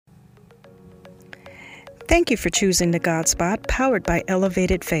Thank you for choosing the God Spot, powered by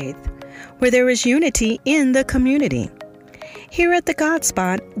Elevated Faith, where there is unity in the community. Here at the God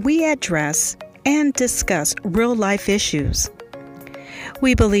Spot, we address and discuss real-life issues.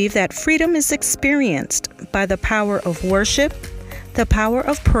 We believe that freedom is experienced by the power of worship, the power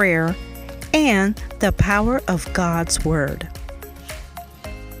of prayer, and the power of God's Word.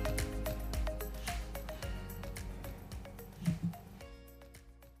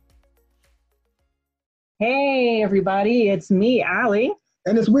 Hey, everybody, it's me, Allie.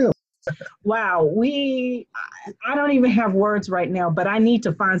 And it's Will. Wow, I don't even have words right now, but I need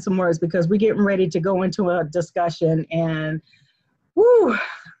to find some words because we're getting ready to go into a discussion, and whoo,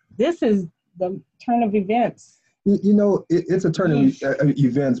 this is the turn of events. It's a turn of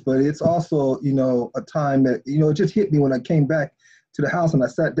events, but it's also, a time that, it just hit me when I came back to the house and I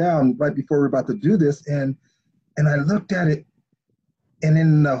sat down right before we were about to do this, and I looked at it, and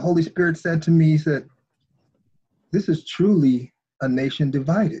then the Holy Spirit said to me, he said, this is truly a nation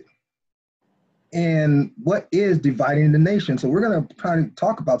divided. And what is dividing the nation? So we're going to try to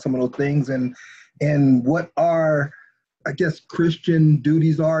talk about some of those things and what our, I guess, Christian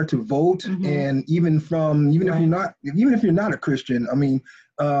duties are to vote. Mm-hmm. And even if you're not a Christian, I mean,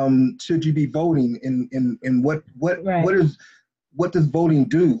 should you be voting in what does voting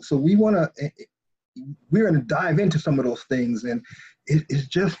do? So we're going to dive into some of those things, and it's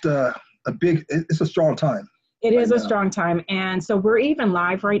just it's a strong time. It is a strong time, and so we're even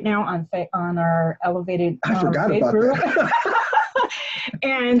live right now on our Elevated Faith group.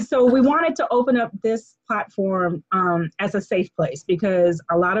 And so we wanted to open up this platform as a safe place, because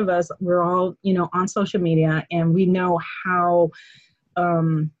a lot of us, we're all on social media, and we know how,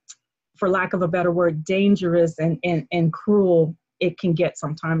 for lack of a better word, dangerous and cruel it can get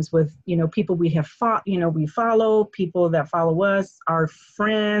sometimes with people we have we follow, people that follow us, our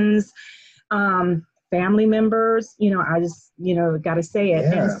friends. Family members, I just, got to say it.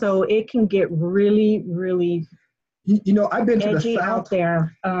 Yeah. And so it can get really, really I've been to the South out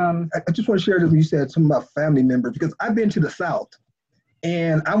there. I just want to share this. You said something about family members, because I've been to the South,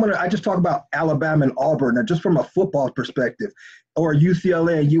 and I just talk about Alabama and Auburn, just from a football perspective, or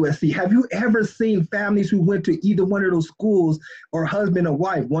UCLA and USC. Have you ever seen families who went to either one of those schools, or husband and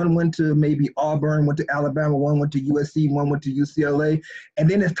wife? One went to maybe Auburn, went to Alabama, one went to USC, one went to UCLA, and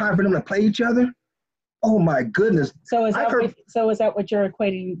then it's time for them to play each other? Oh my goodness! So is that what you're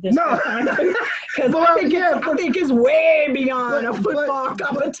equating this? No, because I think it's way beyond a football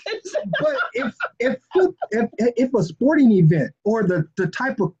competition. But if a sporting event or the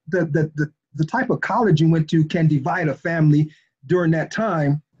type of college you went to can divide a family during that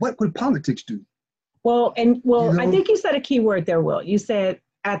time, what would politics do? Well, I think you said a key word there, Will. You said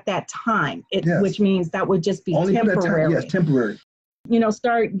at that time, yes. Which means that would just be only temporary. For that time. Yes, temporary. Let's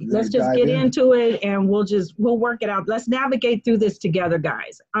just get into it, and we'll work it out. Let's navigate through this together,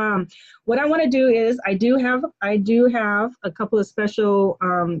 guys. What I want to do is I do have a couple of special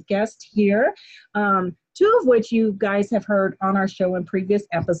guests here, two of which you guys have heard on our show in previous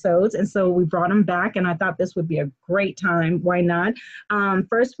episodes. And so we brought them back, and I thought this would be a great time. Why not?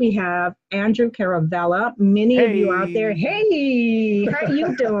 First, we have Andrew Caravella. Many of you out there, hey, how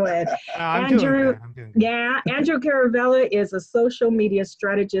you doing? Andrew, I'm doing good. Yeah, Andrew Caravella is a social media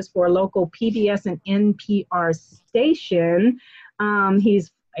strategist for a local PBS and NPR station.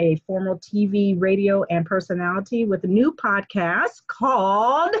 He's a former TV, radio, and personality with a new podcast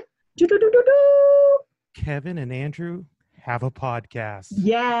called Kevin and Andrew Have a Podcast.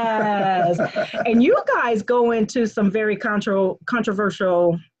 Yes. And you guys go into some very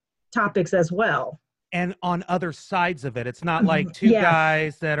controversial topics as well. And on other sides of it. It's not like two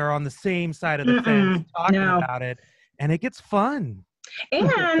guys that are on the same side of the fence talking about it. And it gets fun.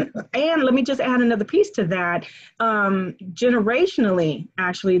 And let me just add another piece to that. Generationally,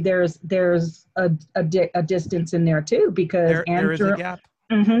 actually, there's a distance in there too, because there is a gap.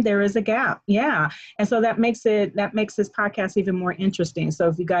 Mm-hmm, there is a gap, yeah, and so that makes this podcast even more interesting. So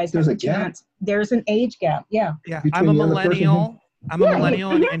if you guys have a chance, there's an age gap, yeah. I'm a millennial.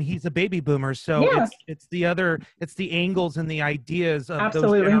 And he's a baby boomer. So it's the angles and the ideas of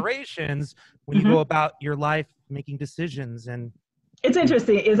those generations when you go about your life making decisions. And it's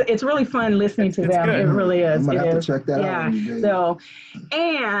interesting. It's really fun listening to them. Good. It really is. I'm gonna have to check that out. Yeah. So,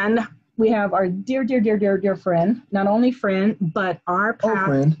 and we have our dear friend, not only friend, but our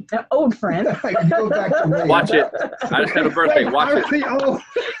old friend. Go back to Watch it. I just had a birthday. Watch it.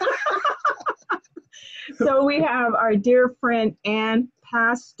 So we have our dear friend and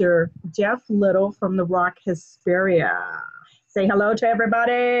pastor, Jeff Little from the Rock Hesperia. Say hello to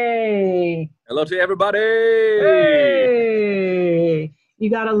everybody. Hello to everybody. Hey. You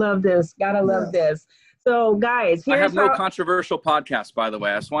gotta love this. Gotta love this. So, guys, I have no controversial podcast, by the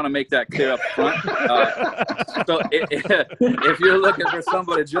way. I just want to make that clear up front. So, if you're looking for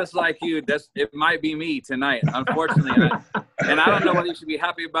somebody just like you, it might be me tonight, unfortunately. And I don't know whether you should be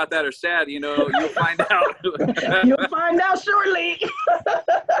happy about that or sad. You'll find out. You'll find out shortly.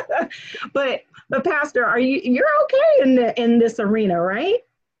 But Pastor, you're okay in this arena, right?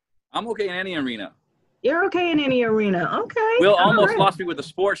 I'm okay in any arena. You're okay in any arena. Okay. Will almost lost me with the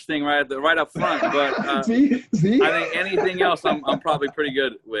sports thing right up front, but see? I think anything else I'm probably pretty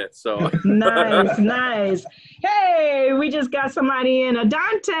good with. So nice. Hey, we just got somebody in.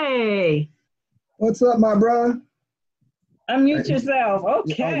 Adante. What's up, my bro? Unmute yourself.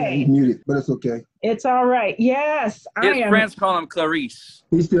 Okay. He's muted, but it's okay. It's all right. Yes, his friends call him Clarice.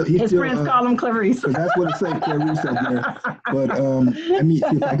 His friends call him Clarice. That's what it says, Clarice up there. But let me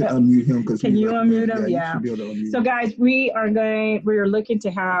see if I can unmute him. Can you unmute him? Yeah. So guys, we're looking to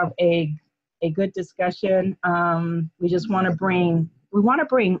have a good discussion. We want to bring.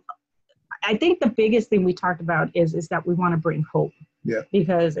 I think the biggest thing we talked about is that we want to bring hope. Yeah.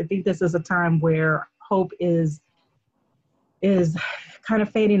 Because I think this is a time where hope is kind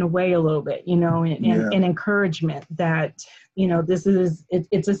of fading away a little bit, and encouragement that, this is,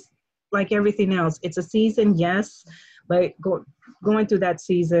 it's just like everything else. It's a season, yes, but going through that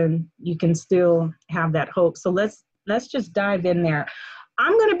season, you can still have that hope. So let's just dive in there.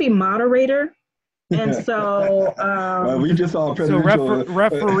 I'm going to be moderator. And so we just saw a presidential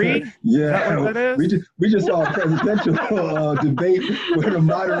referee. Yeah, is that what that is? We just saw a presidential debate where the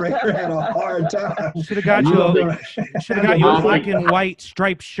moderator had a hard time. Should have got you a black and white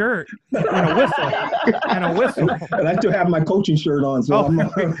striped shirt and a whistle. And I still have my coaching shirt on, so I'm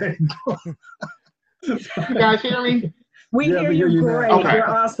not ready. You guys hear me? We hear you great. Okay. You're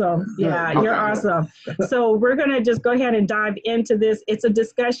awesome. Yeah, you're awesome. So we're going to just go ahead and dive into this. It's a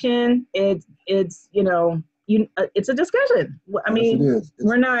discussion. It's it's a discussion. I mean,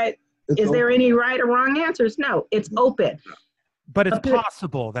 we're not, is there any right or wrong answers? No, it's open. But it's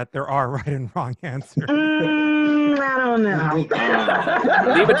possible that there are right and wrong answers. I don't know.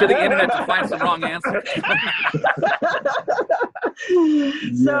 Leave it to the internet to find some wrong answers.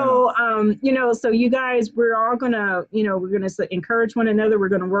 So, so you guys, we're all gonna, we're gonna encourage one another. We're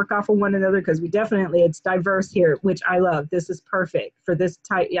gonna work off of one another because it's diverse here, which I love. This is perfect for this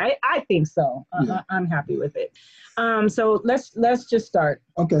type. I think so. I'm happy with it. So let's just start.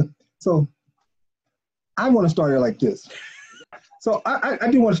 Okay. So I want to start it like this. So I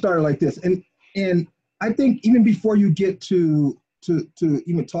do want to start it like this, and I think even before you get to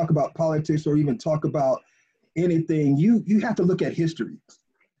even talk about politics or even talk about anything, you have to look at history.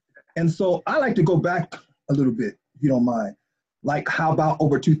 And so I like to go back a little bit, if you don't mind. Like, how about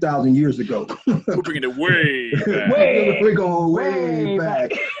over 2,000 years ago? We're bringing it way back. We're going way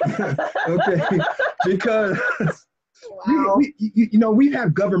back. Okay, because wow. we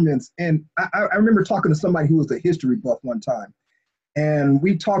have governments, and I remember talking to somebody who was a history buff one time. And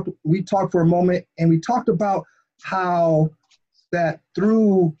we talked for a moment, and we talked about how that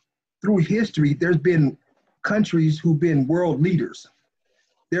through history, there's been countries who've been world leaders.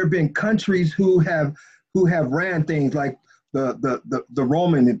 There have been countries who have ran things like the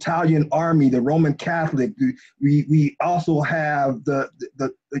Roman Italian army, the Roman Catholic. We also have the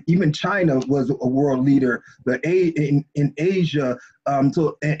even China was a world leader. In Asia,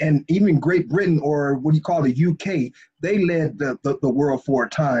 and even Great Britain, or what do you call the UK, they led the world for a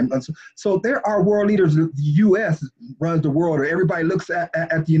time. So there are world leaders. The U.S. runs the world, or everybody looks at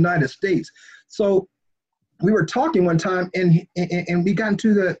the United States. So we were talking one time, and we got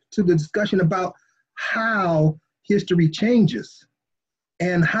into the discussion about how history changes,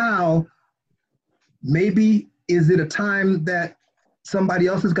 and how maybe is it a time that somebody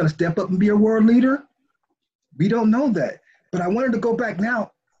else is going to step up and be a world leader? We don't know that. But I wanted to go back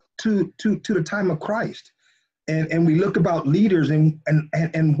now to the time of Christ, and we look about leaders and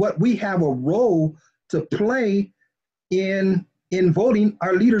what we have a role to play in voting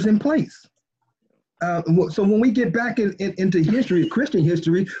our leaders in place. So when we get back into history, Christian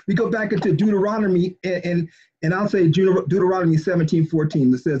history, we go back into Deuteronomy, and I'll say Deuteronomy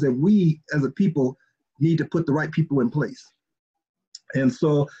 17:14, that says that we as a people need to put the right people in place. And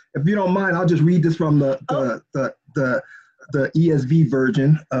so, if you don't mind, I'll just read this from the ESV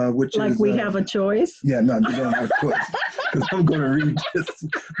version, which like is we have a choice. Yeah, no, you don't have a choice, because I'm going to read this,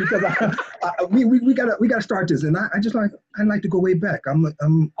 because we gotta start this, and I like to go way back. I'm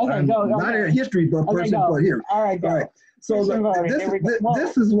not a history buff person, but here. All right. So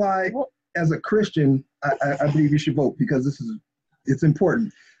this is why, as a Christian, I believe you should vote, because it's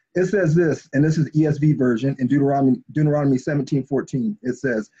important. It says this, and this is ESV version in Deuteronomy 17:14. It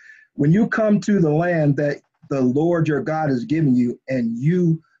says, when you come to the land that the Lord your God is giving you, and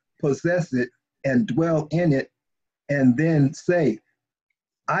you possess it and dwell in it, and then say,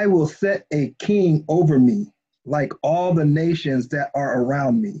 I will set a king over me, like all the nations that are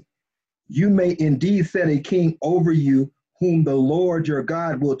around me. You may indeed set a king over you, whom the Lord your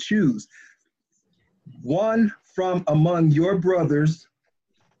God will choose. One from among your brothers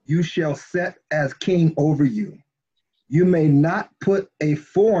you shall set as king over you. You may not put a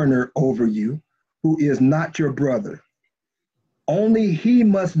foreigner over you who is not your brother. Only he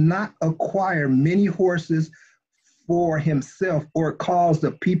must not acquire many horses for himself or cause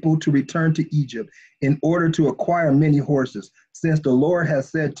the people to return to Egypt in order to acquire many horses, since the Lord has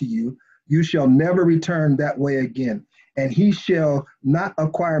said to you, you shall never return that way again. And he shall not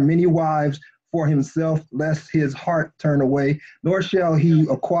acquire many wives for himself, lest his heart turn away, nor shall he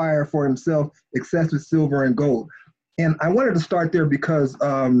acquire for himself excessive silver and gold. And I wanted to start there because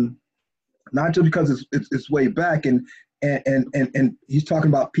not just because it's way back, and he's talking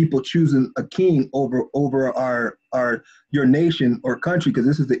about people choosing a king over your nation or country, because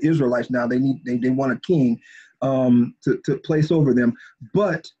this is the Israelites now. They want a king to place over them.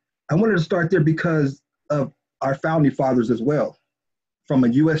 But I wanted to start there because of our founding fathers as well, from a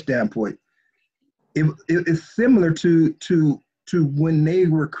U.S. standpoint. It's similar to when they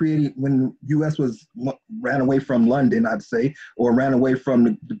were creating, when U.S. ran away from London, I'd say, or ran away from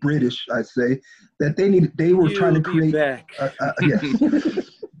the British, I'd say, that they were trying to create. Yes,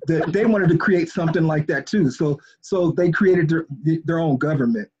 they wanted to create something like that too. So they created their own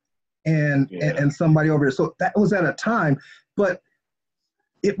government and somebody over there. So that was at a time, but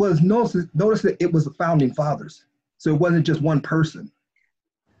it was notice that it was the founding fathers. So it wasn't just one person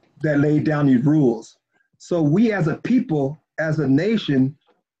that laid down these rules. So we as a people, as a nation,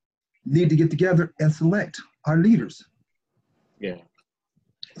 need to get together and select our leaders. Yeah.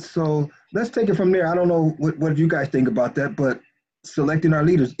 So let's take it from there. I don't know what you guys think about that, but selecting our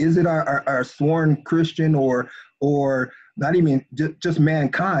leaders, is it our sworn Christian or not even just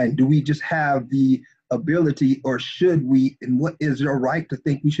mankind? Do we just have the ability, or should we, and what is your right to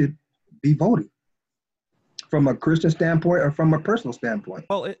think we should be voting from a Christian standpoint or from a personal standpoint?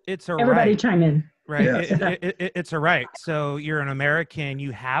 Well, it's a Everybody right. chime in. Right. Yes. It's a right. So you're an American,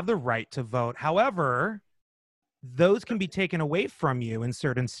 you have the right to vote. However, those can be taken away from you in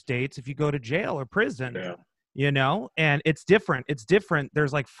certain states if you go to jail or prison. Yeah. You know, and it's different. It's different.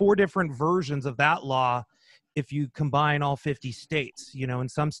 There's like 4 different versions of that law if you combine all 50 states. You know, in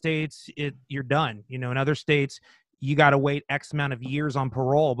some states you're done. You know, in other states you got to wait X amount of years on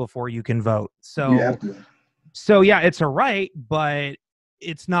parole before you can vote. So yeah, it's a right, but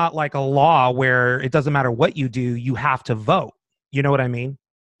it's not like a law where it doesn't matter what you do, you have to vote. You know what I mean?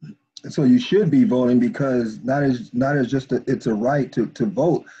 So you should be voting, because not as just it's a right to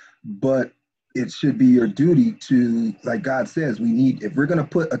vote, but it should be your duty to, like God says, if we're going to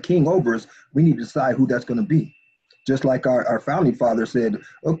put a king over us, we need to decide who that's going to be. Just like our founding father said,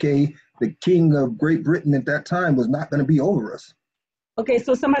 okay, the king of Great Britain at that time was not going to be over us. Okay,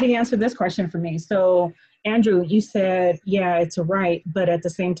 so somebody answer this question for me. So Andrew, you said, yeah, it's a right, but at the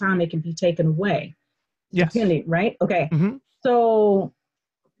same time, it can be taken away. Yes. Depending, right? Okay. Mm-hmm. So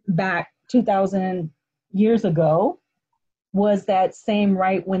back 2,000 years ago, was that same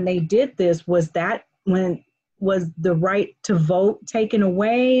right when they did this? Was the right to vote taken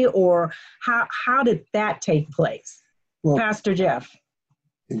away, or how did that take place? Well, Pastor Jeff.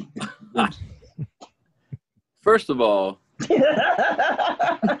 First of all,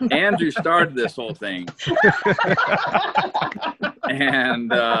 Andrew started this whole thing.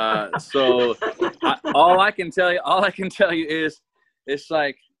 And so all I can tell you is, it's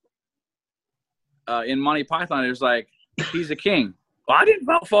like in Monty Python, it's like, he's a king. Well, I didn't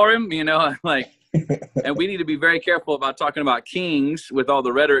vote for him, you know, like, and we need to be very careful about talking about kings with all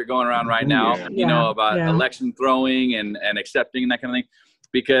the rhetoric going around right now, you know, about election throwing and accepting and that kind of thing,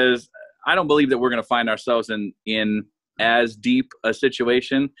 because I don't believe that we're going to find ourselves in as deep a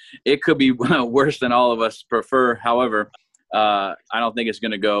situation. It could be worse than all of us prefer. However, I don't think it's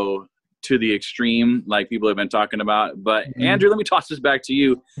going to go to the extreme like people have been talking about. But Andrew, let me toss this back to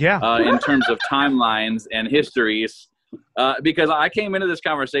you. In terms of timelines and histories, because I came into this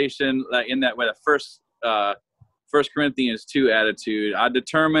conversation in that way, the first 1 Corinthians 2 attitude. I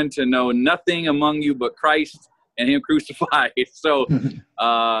determined to know nothing among you but Christ and Him crucified. So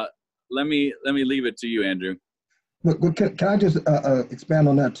let me leave it to you, Andrew. But can I just expand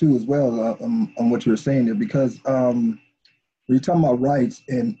on that too as well, on what you were saying there, because when you're talking about rights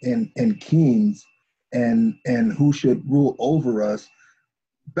and kings and who should rule over us,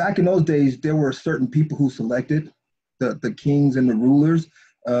 back in those days there were certain people who selected the kings and the rulers,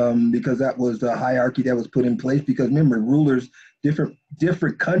 because that was the hierarchy that was put in place. Because remember, rulers,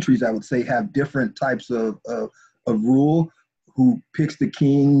 different countries, I would say, have different types of rule. Who picks the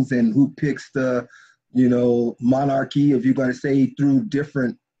kings and who picks the, monarchy, if you're going to say, through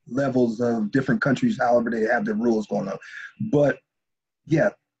different levels of different countries, however they have their rules going on. But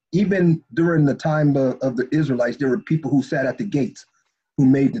yeah, even during the time of the Israelites, there were people who sat at the gates who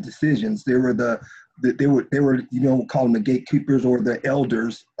made the decisions. They were they were call them the gatekeepers or the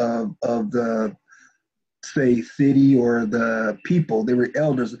elders of the, say, city or the people. They were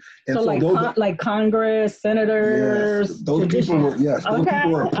elders. And so like Congress, senators. Yes, those people were those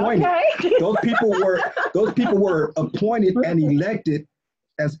people were appointed. Okay. those people were appointed and elected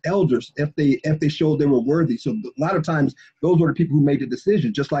as elders if they showed they were worthy. So a lot of times those were the people who made the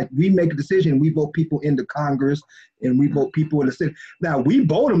decision. Just like we make a decision, we vote people into Congress and we vote people in the Senate. Now we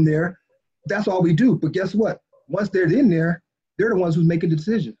vote them there. That's all we do. But guess what? Once they're in there, they're the ones who's making the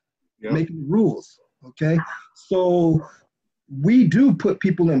decision, making the rules. Okay, so we do put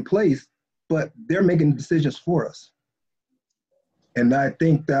people in place, but they're making decisions for us. And I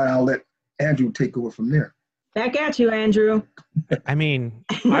think that I'll let Andrew take over from there. Back at you, Andrew. I mean,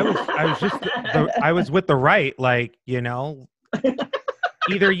 I was with the right,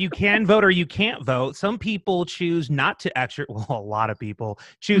 either you can vote or you can't vote. Some people choose not to a lot of people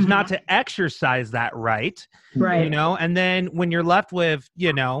choose not to exercise that right. Right. And then when you're left with,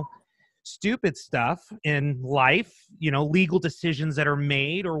 stupid stuff in life, legal decisions that are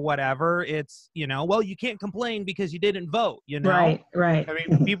made or whatever, it's, well, you can't complain because you didn't vote, Right. I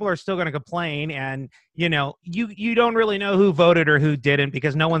mean, people are still going to complain, and, you don't really know who voted or who didn't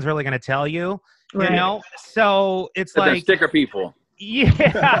because no one's really going to tell you, So it's like sticker people. Yeah.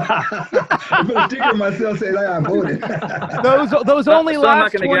 I'm going to sticker myself saying I voted. Those only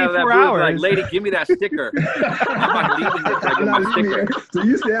last 24 hours. Like, lady, give me that sticker. I'm not leaving this. I get my sticker. So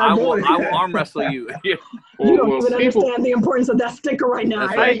you say I voted. I will arm wrestle you. You don't even understand the importance of that sticker right now.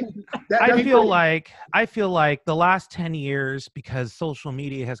 Right? I feel like the last 10 years, because social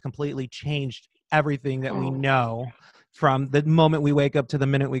media has completely changed everything that we know from the moment we wake up to the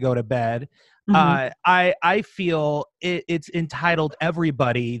minute we go to bed. I feel it's entitled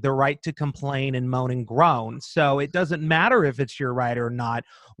everybody the right to complain and moan and groan. So it doesn't matter if it's your right or not.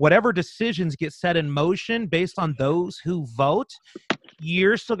 Whatever decisions get set in motion based on those who vote,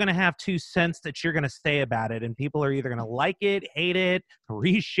 you're still going to have 2 cents that you're going to say about it. And people are either going to like it, hate it,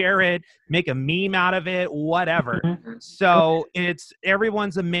 reshare it, make a meme out of it, whatever. So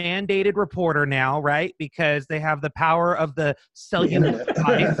everyone's a mandated reporter now, right? Because they have the power of the cellular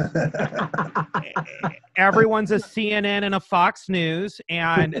device. Everyone's a CNN and a Fox News,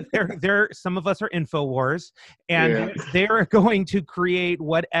 and they're some of us are InfoWars, and they're going to create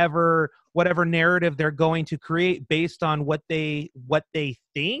whatever narrative they're going to create based on what they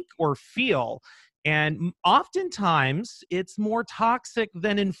think or feel. And oftentimes it's more toxic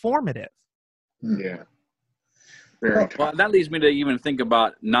than informative. Yeah. Well, that leads me to even think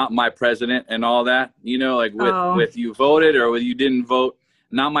about not my president and all that, with you voted or whether you didn't vote,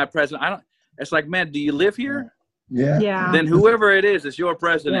 not my president. It's like, man, do you live here? Yeah. Then whoever it is your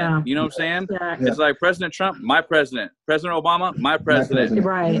president. Yeah. You know what I'm saying? Yeah. It's like President Trump, my president. President Obama, my president.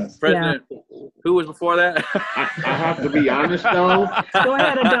 Right. Yes. President, who was before that? I have to be honest, though. Go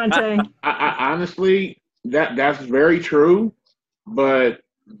ahead, Dante. I honestly, that's very true. But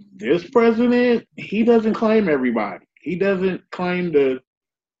this president, he doesn't claim everybody. He doesn't claim to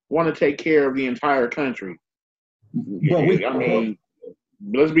want to take care of the entire country. But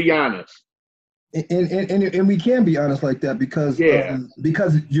let's be honest. And we can be honest like that because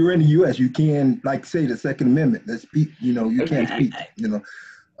you're in the U.S. You can, like, say the Second Amendment. Let's speak. You can't speak. And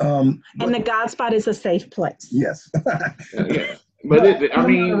the God spot is a safe place. Yes. Yeah. But that's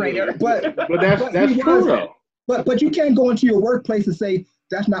true though. But you can't go into your workplace and say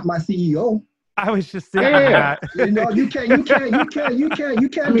that's not my CEO. I was just thinking that. You can't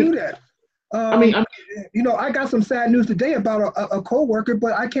do that. I got some sad news today about a coworker,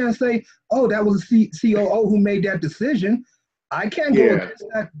 but I can't say, oh, that was a COO who made that decision. I can't go against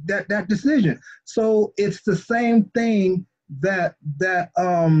that decision. So it's the same thing that the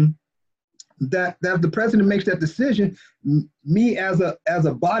president makes that decision. Me as a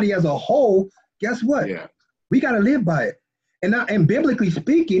body as a whole, guess what? Yeah. We got to live by it. And biblically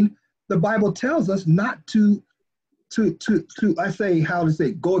speaking, the Bible tells us not to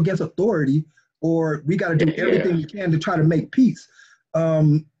go against authority, or we got to do everything we can to try to make peace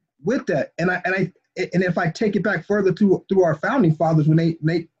with that. And if I take it back further through our founding fathers, when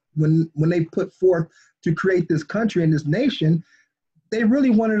they put forth to create this country and this nation, they really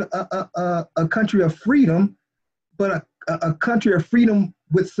wanted a country of freedom, but a country of freedom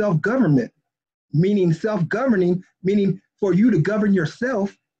with self-government, meaning self-governing, meaning for you to govern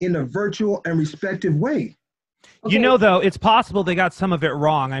yourself in a virtual and respective way. Okay. You know, though, it's possible they got some of it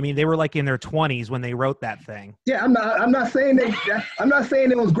wrong. I mean, they were like in their 20s when they wrote that thing. Yeah, I'm not saying I'm not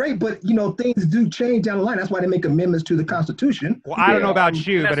saying it was great, but you know, things do change down the line. That's why they make amendments to the Constitution. Well, I don't know about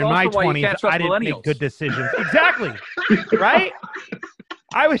you, but in my 20s, I didn't make good decisions. Exactly. Right?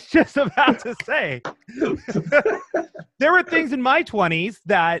 I was just about to say. There were things in my 20s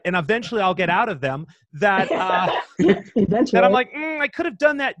that, and eventually I'll get out of them, that that I'm like, I could have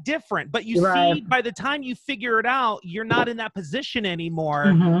done that different. But you see, by the time you figure it out, you're not in that position anymore.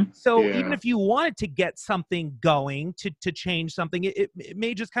 Mm-hmm. So even if you wanted to get something going to change something, it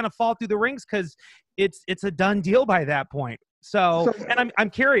may just kind of fall through the rings because it's a done deal by that point. So, and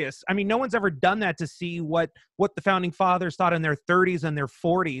I'm curious. I mean, no one's ever done that to see what the founding fathers thought in their 30s and their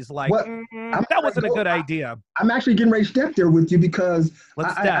 40s. Like, that wasn't a good idea. I'm actually getting ready to step there with you because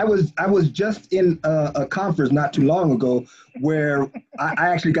I was just in a conference not too long ago where I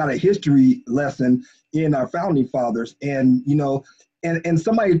actually got a history lesson in our founding fathers, and you know, and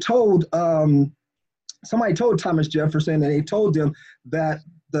somebody told Thomas Jefferson, and they told them that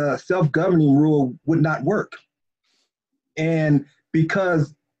the self-governing rule would not work. And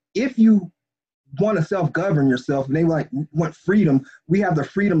because if you want to self-govern yourself, and they want freedom, we have the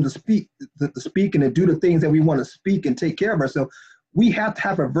freedom to speak and to do the things that we want to speak and take care of ourselves. We have to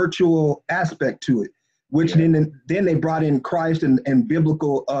have a virtual aspect to it, which then they brought in Christ and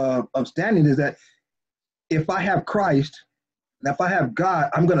biblical understanding is that if I have Christ, and if I have God,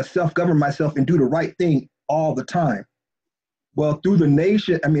 I'm going to self-govern myself and do the right thing all the time. Well, through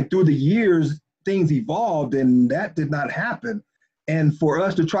the years, things evolved and that did not happen. And for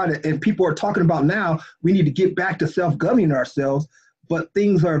us to try to, and people are talking about now, we need to get back to self-governing ourselves, but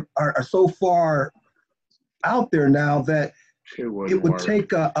things are so far out there now that it would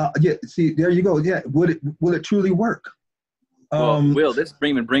take see, there you go. Yeah. Will it truly work? Will, this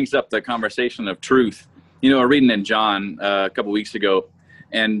even brings up the conversation of truth. You know, we're reading in John a couple weeks ago,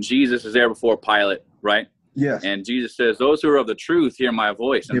 and Jesus is there before Pilate, right? Yes. And Jesus says, those who are of the truth hear my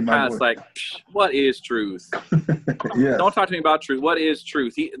voice. And Pilate's like, what is truth? Yes. Don't talk to me about truth. What is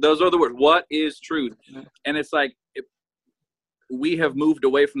truth? Those are the words. What is truth? And it's like, we have moved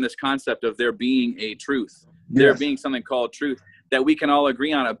away from this concept of there being a truth. There being something called truth that we can all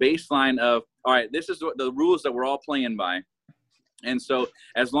agree on, a baseline of, all right, this is the rules that we're all playing by. And so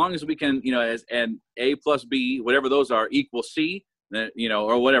as long as we can, you know, and A plus B, whatever those are, equal C, you know,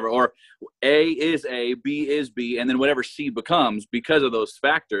 or whatever, or A is A, B is B, and then whatever C becomes because of those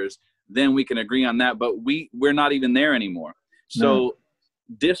factors, then we can agree on that. But we're not even there anymore. So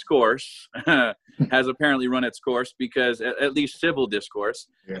discourse has apparently run its course, because at least civil discourse,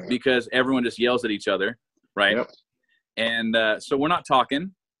 because everyone just yells at each other, right? Yep. And so we're not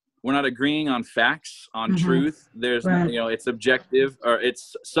talking. We're not agreeing on facts, on truth. There's, you know, it's objective, or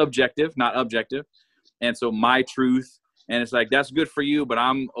it's subjective, not objective. And so my truth, and it's like, that's good for you, but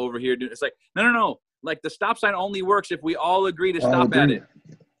I'm over here doing, it's like, no. Like the stop sign only works if we all agree to stop at it.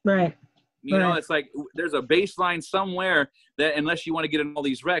 Right. You know, it's like, there's a baseline somewhere that unless you want to get in all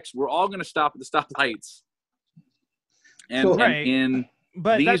these wrecks, we're all going to stop at the stoplights. And,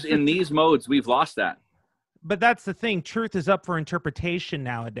 in these modes, we've lost that. But that's the thing. Truth is up for interpretation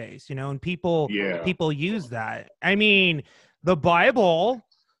nowadays, you know, and people use that. I mean, the Bible,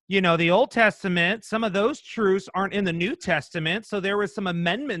 you know, the Old Testament, some of those truths aren't in the New Testament. So there was some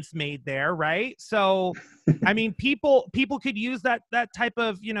amendments made there, right? So, I mean, people could use that type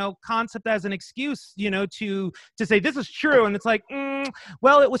of, you know, concept as an excuse, you know, to say this is true. And it's like,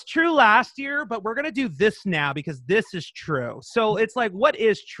 well, it was true last year, but we're going to do this now because this is true. So it's like, what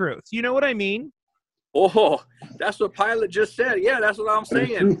is truth? You know what I mean? Oh, that's what Pilate just said. Yeah, that's what I'm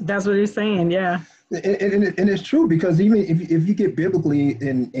saying. That's what he's saying. Yeah. And it's true, because even if you get biblically,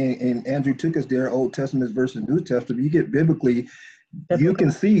 and Andrew took us there, Old Testament versus New Testament, you get biblically, you can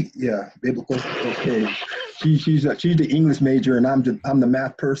see, biblical. Okay, she's the English major, and I'm the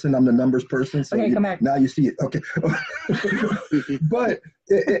math person. I'm the numbers person. So come back. Now you see it. Okay, but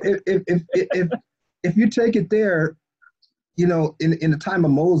if you take it there, you know, in the time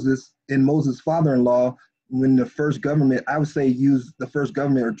of Moses, and Moses' father-in-law, when the first government, I would say, used the first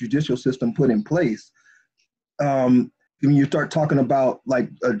government or judicial system put in place, when you start talking about, like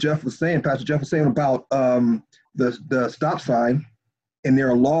Pastor Jeff was saying about the stop sign, and there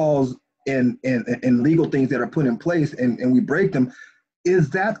are laws and legal things that are put in place, and we break them. Is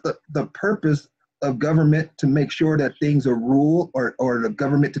that the purpose of government, to make sure that things are ruled, or the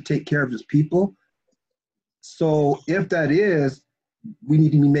government to take care of its people? So if that is, we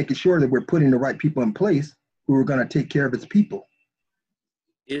need to be making sure that we're putting the right people in place who are going to take care of its people.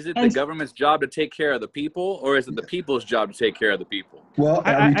 Is it the government's job to take care of the people, or is it the people's job to take care of the people? Well,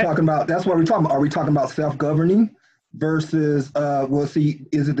 are we talking about, that's what we're talking about. Are we talking about self-governing versus,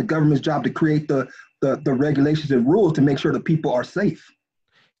 is it the government's job to create the regulations and rules to make sure the people are safe?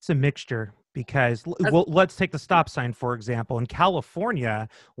 It's a mixture. Because let's take the stop sign, for example. In California,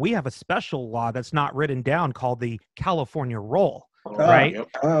 we have a special law that's not written down called the California Roll, right?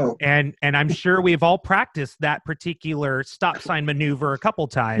 Oh. And I'm sure we've all practiced that particular stop sign maneuver a couple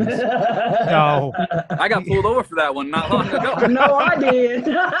times. So I got pulled over for that one not long ago. No, I did.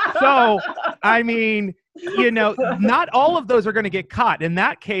 So, I mean, not all of those are going to get caught. In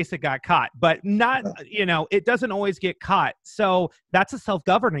that case, it got caught, but not, it doesn't always get caught. So that's a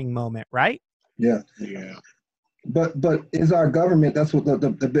self-governing moment, right? Yeah. But is our government, that's what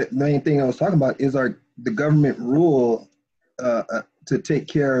the main thing I was talking about, is the government rule to take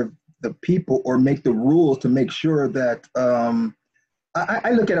care of the people, or make the rules to make sure that,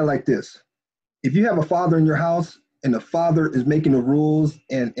 I look at it like this. If you have a father in your house, and the father is making the rules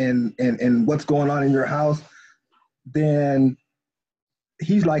and what's going on in your house, then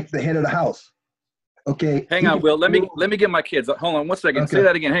he's like the head of the house. Okay. Hang on, Will. Let me get my kids. Hold on 1 second. Okay. Say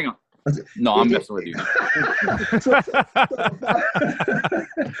that again. Hang on. No, I'm messing with you.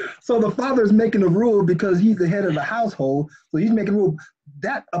 So the father is making the rule because he's the head of the household. So he's making a rule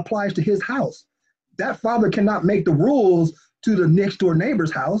that applies to his house. That father cannot make the rules to the next door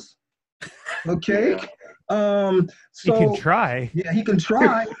neighbor's house. Okay. Yeah. So he can try. Yeah, he can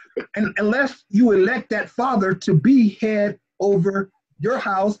try. And unless you elect that father to be head over your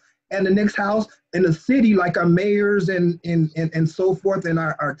house and the next house in the city, like our mayors and so forth, and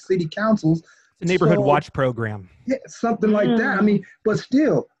our city councils. The neighborhood watch program. Yeah, something like that. I mean, but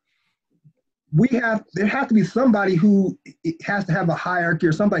still, there has to be somebody who has to have a hierarchy,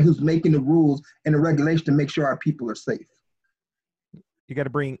 or somebody who's making the rules and the regulation to make sure our people are safe. You got to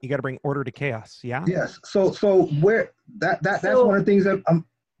bring order to chaos. Yeah. Yes. So where that's one of the things that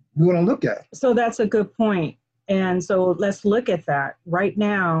we want to look at. So that's a good point. And so let's look at that. Right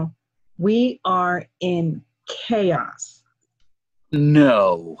now, we are in chaos.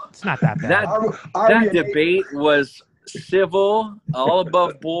 No, it's not that bad. That debate was civil, all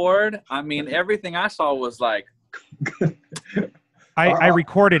above board. I mean, everything I saw was like. I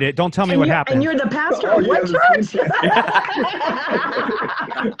recorded it. Don't tell me what happened. And you're the pastor of what church?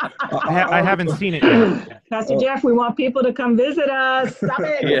 I haven't seen it yet. Pastor Jeff, we want people to come visit us. Stop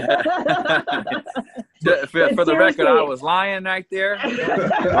it. Yeah. For the record, I was lying right there.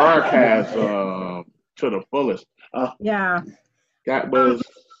 Sarcasm to the fullest. Yeah. That was.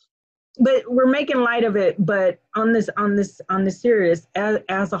 But we're making light of it. But on this serious,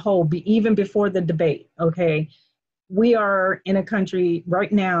 as a whole, even before the debate, okay. We are in a country right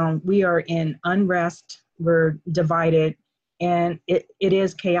now, we are in unrest, we're divided, and it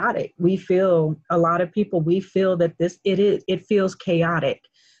is chaotic. We feel, a lot of people, we feel that it feels chaotic.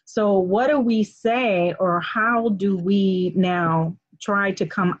 So what do we say, or how do we now try to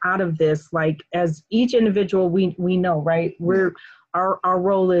come out of this? Like, as each individual, we know, right? Our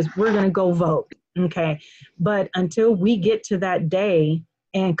role is, we're gonna go vote, okay? But until we get to that day,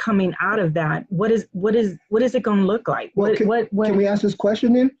 and coming out of that, what is it going to look like? Can we ask this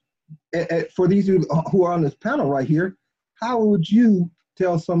question then? For these who are on this panel right here, how would you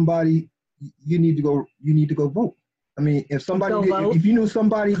tell somebody you need to go vote? I mean, if you knew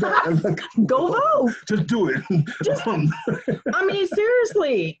somebody that go vote, just do it. I mean,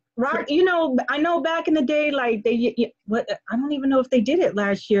 seriously, right? I know back in the day, like I don't even know if they did it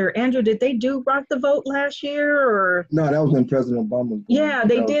last year. Andrew, did they do Rock the Vote last year, or? No, that was when President Obama. Yeah,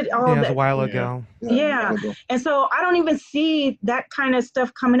 they did all that. It was a while ago. Yeah. And so I don't even see that kind of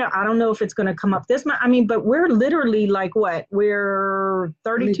stuff coming up. I don't know if it's going to come up this month. I mean, but we're literally like what? We're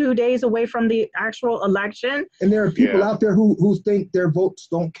 32 days away from the actual election. And there are people out there who think their votes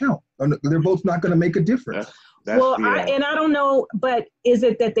don't count. Their vote's not going to make a difference. I don't know, but is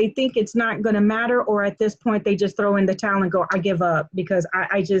it that they think it's not going to matter, or at this point they just throw in the towel and go, I give up because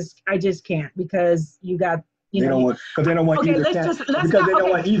I just can't, because you got, they don't want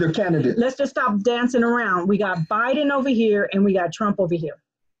either candidate. Let's just stop dancing around. We got Biden over here and we got Trump over here.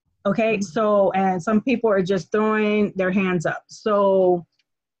 Okay. So, and some people are just throwing their hands up. So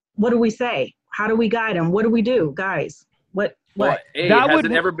what do we say? How do we guide them? What do we do, guys? What? Hey, has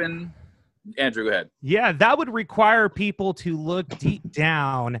it ever been? Andrew, go ahead. Yeah, that would require people to look deep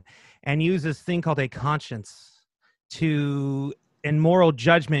down and use this thing called a conscience and moral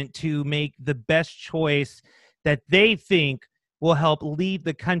judgment to make the best choice that they think will help lead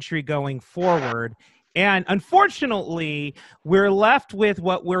the country going forward. And unfortunately, we're left with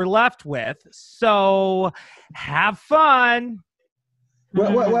what we're left with. So have fun.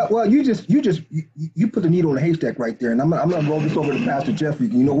 Well, you put the needle in the haystack right there, and I'm gonna roll this over to Pastor Jeffrey.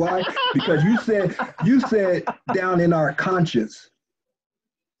 You know why? Because you said down in our conscience,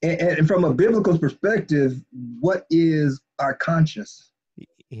 and from a biblical perspective, what is our conscience?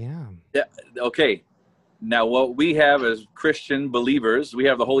 Yeah. Okay. Now, what we have as Christian believers, we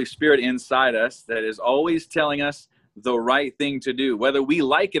have the Holy Spirit inside us that is always telling us the right thing to do, whether we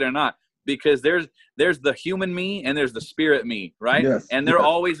like it or not. Because there's the human me and there's the spirit me, right? Yes, and they're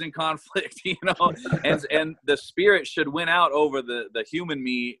always in conflict, and the spirit should win out over the human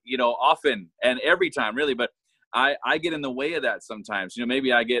me, often and every time, really. But I get in the way of that sometimes.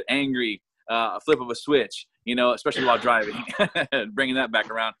 Maybe I get angry, a flip of a switch, especially while driving, bringing that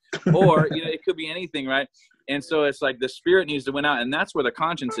back around. Or, it could be anything, right? And so it's like the spirit needs to win out, and that's where the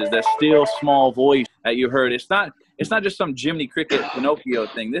conscience is, that still small voice that you heard. It's not just some Jiminy Cricket Pinocchio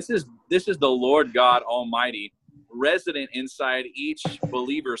thing. This is the Lord God Almighty resident inside each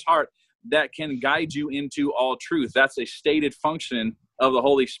believer's heart that can guide you into all truth. That's a stated function of the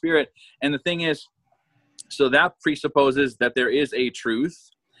Holy Spirit. And the thing is, so that presupposes that there is a truth.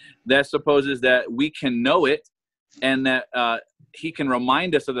 That supposes that we can know it, and that he can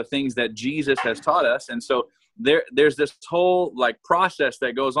remind us of the things that Jesus has taught us. And so there's this whole process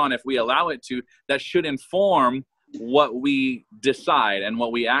that goes on, if we allow it to, that should inform what we decide and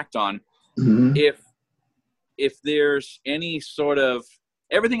what we act on. Mm-hmm. If there's any sort of,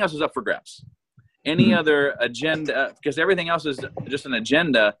 everything else is up for grabs. Any other agenda, because everything else is just an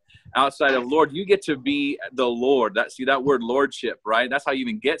agenda outside of Lord. You get to be the Lord. That word lordship, right? That's how you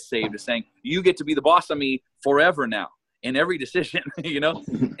even get saved, is saying you get to be the boss of me forever now in every decision,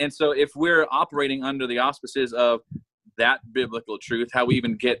 And so if we're operating under the auspices of that biblical truth, how we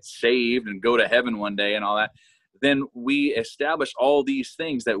even get saved and go to heaven one day and all that, then we establish all these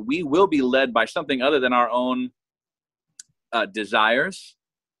things that we will be led by something other than our own desires,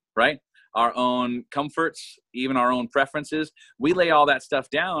 right? Our own comforts, even our own preferences. We lay all that stuff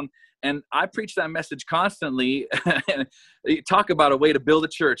down. And I preach that message constantly. And talk about a way to build a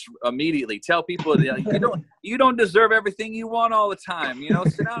church immediately. Tell people that you don't deserve everything you want all the time.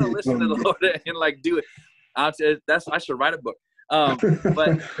 Sit down and listen to the Lord and do it. I should write a book.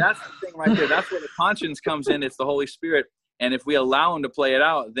 But that's the thing right there. That's where the conscience comes in. It's the Holy Spirit. And if we allow him to play it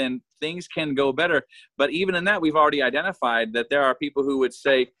out, then things can go better. But even in that, we've already identified that there are people who would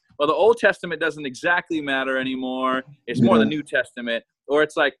say, well, the Old Testament doesn't exactly matter anymore. It's more the New Testament. Or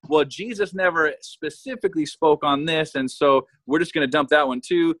it's like, well, Jesus never specifically spoke on this, and so we're just going to dump that one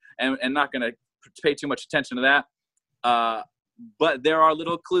too, and not going to pay too much attention to that. But there are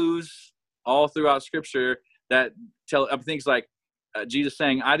little clues all throughout Scripture that tell things like Jesus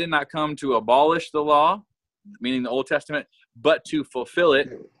saying, I did not come to abolish the law, meaning the Old Testament, but to fulfill it.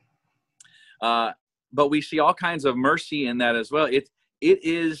 But we see all kinds of mercy in that as well. It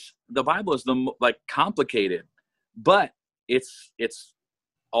is, the Bible is complicated, but it's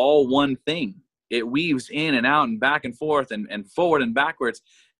all one thing. It weaves in and out and back and forth and forward and backwards,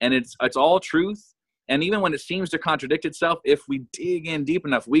 and it's all truth. And even when it seems to contradict itself, if we dig in deep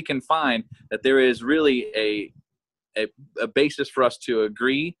enough, we can find that there is really a basis for us to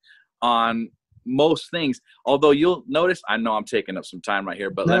agree on most things. Although you'll notice, I know I'm taking up some time right here,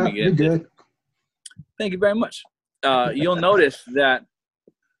 but let me get into it. Thank you very much. You'll notice that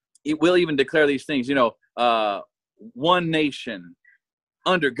it will even declare these things, one nation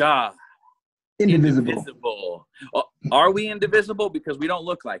under God, indivisible. Are we indivisible? Because we don't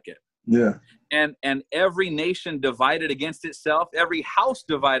look like it. Yeah. And every nation divided against itself, every house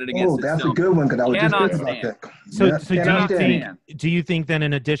divided against itself. Oh, that's a good one, because I was just thinking about that. So do you think then,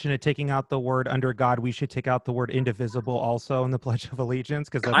 in addition to taking out the word under God, we should take out the word indivisible also in the Pledge of Allegiance?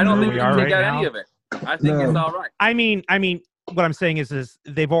 Because I don't think we can take out any of it. I think it's all right. I mean, what I'm saying is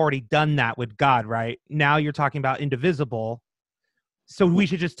they've already done that with God, right? Now you're talking about indivisible. So we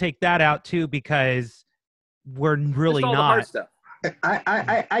should just take that out too, because we're really not. The hard stuff.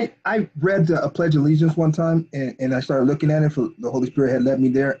 I read a Pledge of Allegiance one time, and I started looking at it, for the Holy Spirit had led me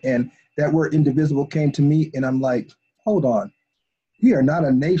there, and that word indivisible came to me, and I'm like, hold on. We are not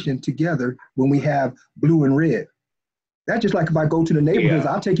a nation together when we have blue and red. That's just like if I go to the neighborhoods,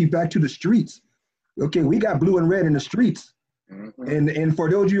 I'll take you back to the streets. Okay, we got blue and red in the streets. Mm-hmm. And for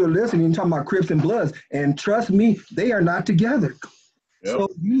those of you who are listening, you're talking about Crips and Bloods, and trust me, they are not together. Yep.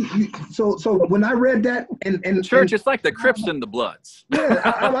 So when I read that, and church, it's like the Crips and the Bloods. Yeah,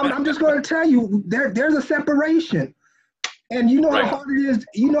 I'm just going to tell you, there's a separation, and you know how hard it is.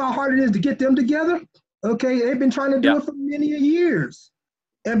 You know how hard it is to get them together. Okay, they've been trying to do it for many years,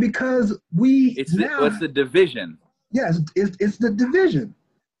 and because what's the division? Yes, it's the division.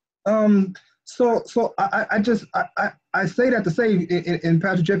 So I say that to say, and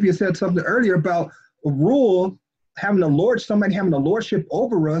Pastor Jeffrey had said something earlier about a rule somebody having a lordship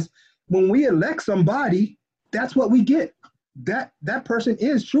over us. When we elect somebody, that's what we get. That person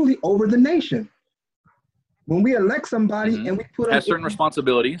is truly over the nation. When we elect somebody and we put has certain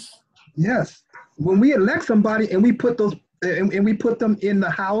responsibilities. Yes. When we elect somebody and we put those and we put them in the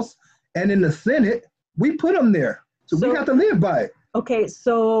House and in the Senate, we put them there. So we have to live by it. Okay,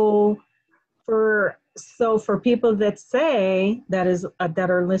 so for people that say that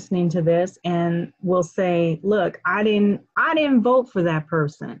are listening to this and will say, look, I didn't vote for that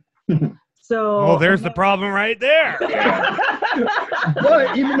person. So there's the problem right there.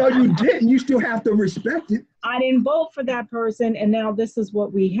 But even though you didn't, you still have to respect it. I didn't vote for that person, and now this is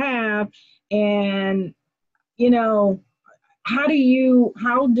what we have. And how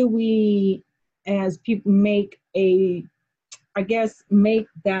do we as people make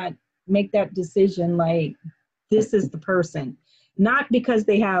that decision, like, this is the person, not because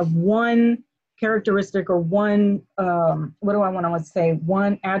they have one characteristic or one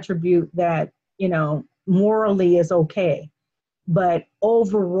one attribute that morally is okay, but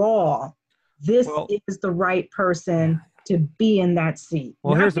overall this is the right person to be in that seat.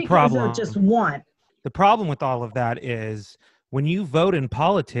 Well, here's the problem. Just one. The problem with all of that is when you vote in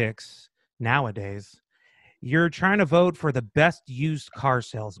politics nowadays, you're trying to vote for the best used car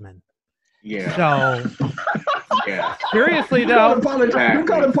salesman. Yeah. So, seriously though, you call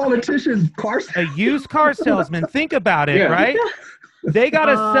the politicians car a used car salesman. Think about it, right? They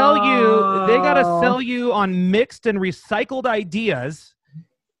gotta sell you on mixed and recycled ideas,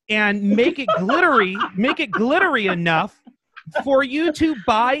 and make it glittery enough for you to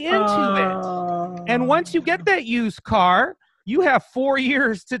buy into it. And once you get that used car, you have 4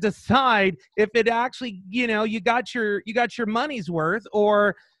 years to decide if it actually, you got your money's worth,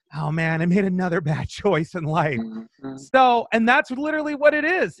 or, oh man, I made another bad choice in life. Mm-hmm. So, and that's literally what it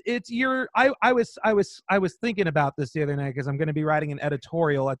is. It's I was thinking about this the other night because I'm going to be writing an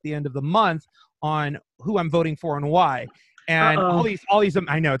editorial at the end of the month on who I'm voting for and why. And all these,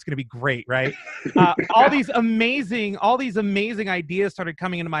 I know it's going to be great, right? all these amazing ideas started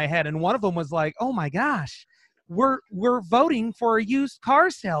coming into my head. And one of them was like, oh my gosh, we're voting for a used car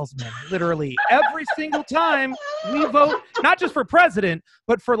salesman. Literally every single time we vote, not just for president,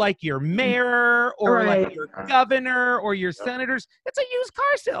 but for like your mayor or like your governor or your senators. It's a used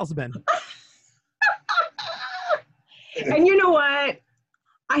car salesman. And you know what?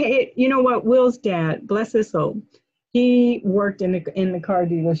 Will's dad, bless his soul, he worked in the car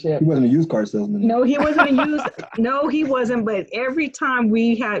dealership. He wasn't a used car salesman. No, he wasn't a used. No, he wasn't. But every time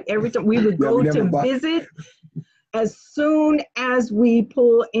we would go to visit, as soon as we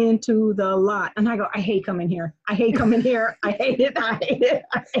pull into the lot, and I go, I hate coming here. I hate coming here. I hate it. I hate it.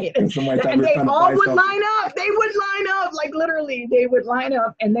 I hate it. And they all would line up. They would line up, like literally. They would line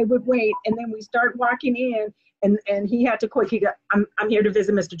up and they would wait, and then we start walking in. And he had to quit. He got, I'm here to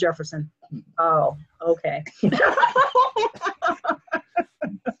visit Mr. Jefferson. Oh, okay.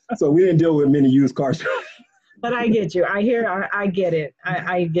 So we didn't deal with many used cars. But I get you. I get it.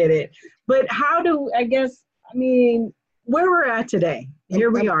 I get it. But where we're at today, here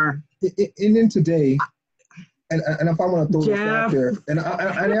we are. And then today, and if I want to throw this out there, and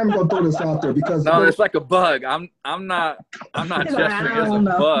I am going to throw this out there because it's like a bug. I'm not gesturing as a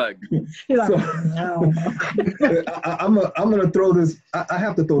bug. I'm going to throw this. I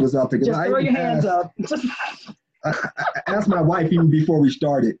have to throw this out there because throw your hands up. I asked my wife even before we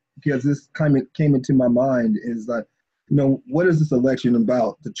started, because this kind of came into my mind, is that what is this election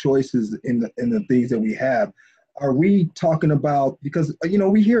about? The choices in the things that we have. Are we talking about, because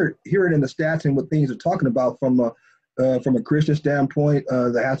we hear it in the stats and what things are talking about from a Christian standpoint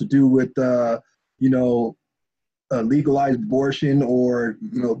that has to do with legalized abortion or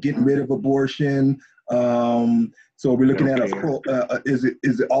getting rid of abortion. So we're looking at is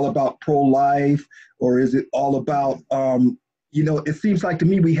it all about pro-life, or is it all about it seems like to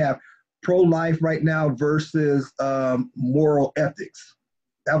me we have pro-life right now versus moral ethics.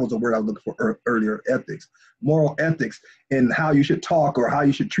 That was the word I was looking for earlier, ethics. Moral ethics and how you should talk or how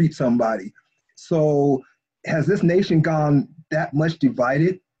you should treat somebody. So has this nation gone that much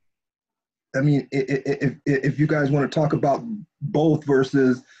divided? I mean, if you guys want to talk about both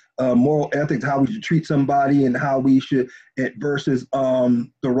versus moral ethics, how we should treat somebody and how we should, versus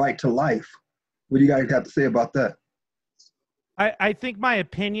the right to life. What do you guys have to say about that? I think my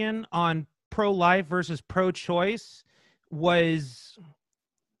opinion on pro-life versus pro-choice was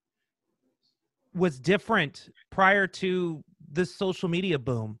different prior to this social media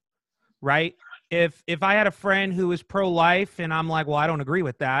boom, right? If I had a friend who was pro-life and I'm like, well, I don't agree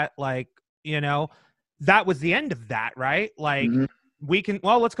with that, like, you know, that was the end of that, right? Like we can,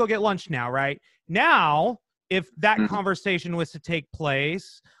 well, let's go get lunch now, right? Now, if that conversation was to take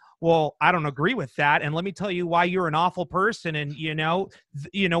place, well, I don't agree with that. And let me tell you why you're an awful person. And, you know,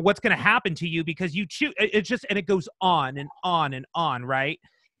 what's going to happen to you because you choose. It's just, and it goes on and on and on, right?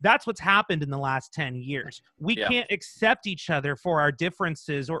 That's what's happened in the last 10 years. We can't accept each other for our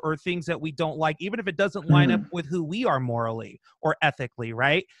differences or things that we don't like, even if it doesn't line up with who we are morally or ethically,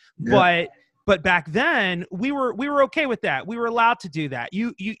 right? Yeah. But back then we were okay with that. We were allowed to do that.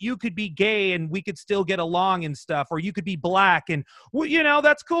 You could be gay and we could still get along and stuff, or you could be black and well, you know,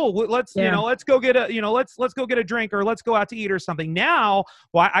 that's cool. Let's you know, let's go get let's go get a drink or let's go out to eat or something. Now,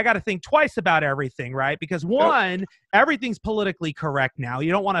 well, I got to think twice about everything, right? Because one, everything's politically correct now.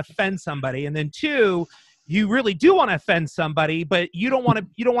 You don't want to offend somebody, and then two, you really do want to offend somebody, but you don't want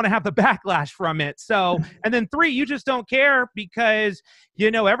to have the backlash from it. So, and then three, you just don't care because,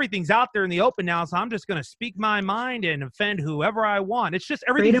 you know, everything's out there in the open now. So I'm just going to speak my mind and offend whoever I want. It's just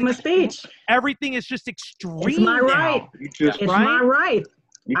everything. Freedom of speech. Everything is just extreme. It's my right. It's my right.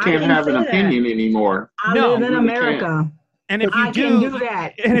 You can't have an opinion anymore. I live in America. And if you do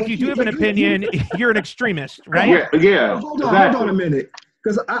that, and if you do have an opinion, you're an extremist, right? Yeah. Hold on a minute,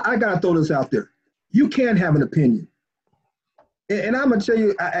 because I got to throw this out there. You can have an opinion. And I'm going to tell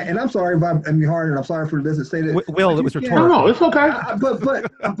you, and I'm sorry if I'm hard, and I'm sorry for this to say that. Will, it was rhetorical. No, it's okay.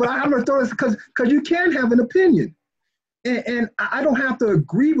 But I'm going to throw this because you can have an opinion. And I don't have to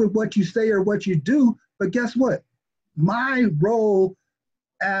agree with what you say or what you do, but guess what? My role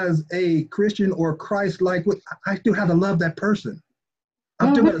as a Christian or Christ-like, I still have to love that person.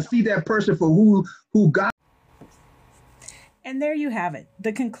 I'm still going to see that person for who God. And there you have it,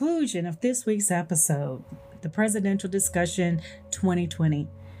 the conclusion of this week's episode, the Presidential Discussion 2020.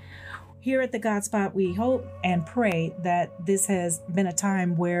 Here at the God Spot, we hope and pray that this has been a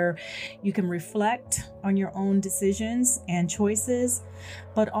time where you can reflect on your own decisions and choices,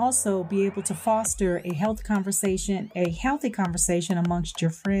 but also be able to foster a healthy conversation amongst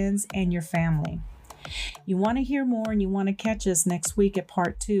your friends and your family. You want to hear more and you want to catch us next week at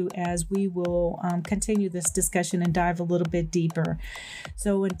part 2 as we will continue this discussion and dive a little bit deeper.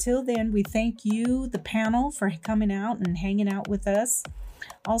 So until then, we thank you, the panel, for coming out and hanging out with us.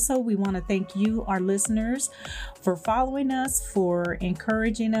 Also, we want to thank you, our listeners, for following us, for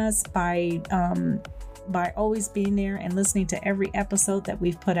encouraging us by always being there and listening to every episode that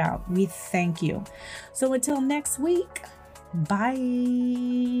we've put out. We thank you. So until next week,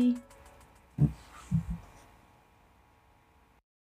 bye.